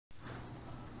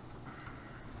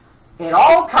It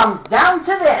all comes down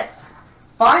to this.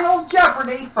 Final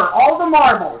Jeopardy for all the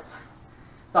marbles.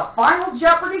 The Final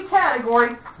Jeopardy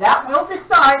category that will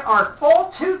decide our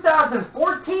full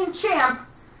 2014 champ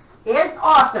is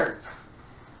authors.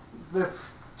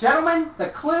 Gentlemen, the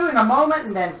clue in a moment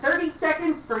and then 30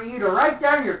 seconds for you to write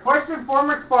down your question form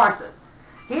responses.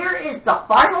 Here is the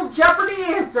Final Jeopardy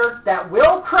answer that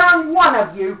will crown one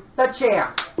of you the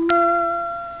champ.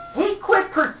 He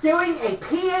quit pursuing a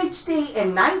PhD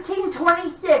in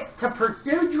 1926 to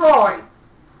pursue drawing,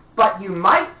 but you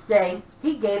might say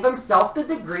he gave himself the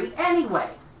degree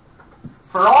anyway.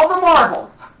 For all the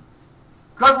marbles,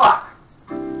 good luck.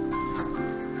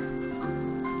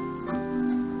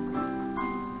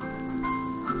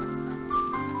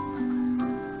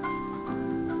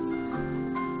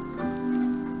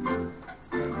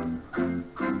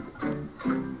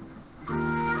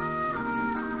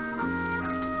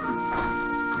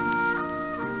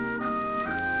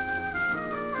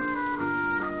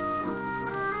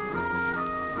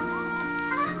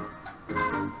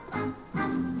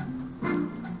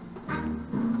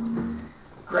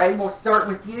 Greg, we'll start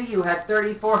with you. You had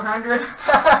 3,400.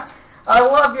 I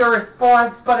love your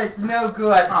response, but it's no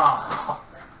good. Oh.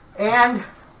 And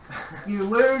you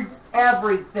lose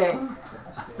everything.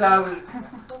 So,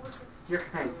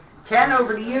 Ken,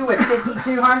 over to you with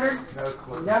 5,200. No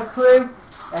clue. No clue.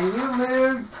 And you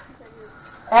lose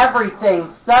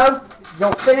everything. So,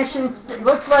 you'll finish in,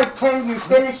 looks like, Ken, you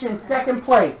finish in second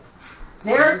place.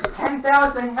 There's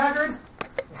 10,100.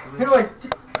 Who is...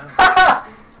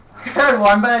 Good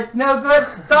one, but it's no good.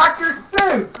 Dr.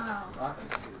 Seuss.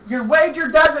 Your wager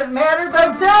doesn't matter,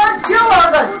 though. Derek, you are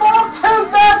the full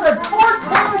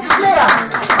 2014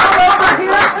 champ. Come over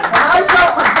here, and I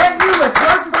shall present you with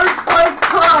your first place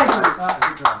prizes.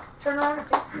 Turn around and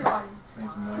face the audience.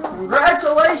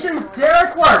 Congratulations,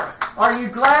 Derek Work. Are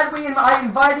you glad I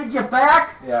invited you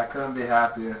back? Yeah, I couldn't be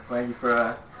happier. Thank you for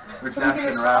a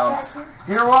redemption round.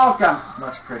 You're welcome.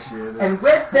 Much appreciated. And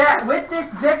with this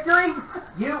victory,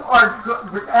 you are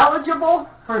eligible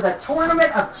for the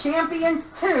Tournament of Champions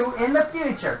 2 in the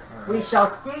future. Right. We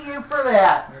shall see you for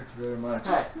that. Thank you very much.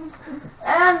 Right.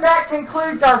 And that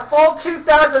concludes our full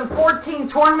 2014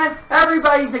 tournament.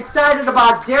 Everybody's excited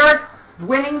about Derek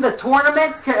winning the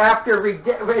tournament after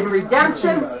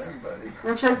redemption.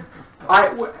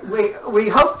 We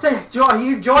hope to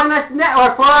join us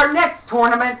for our next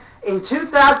tournament in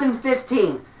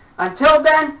 2015. Until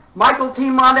then, Michael T.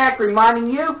 Mondak reminding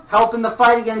you, helping the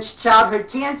fight against childhood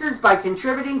cancers by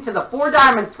contributing to the 4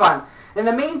 Diamonds Fund. In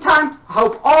the meantime,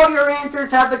 hope all your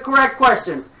answers have the correct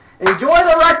questions. Enjoy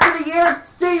the rest of the year.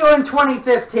 See you in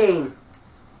 2015.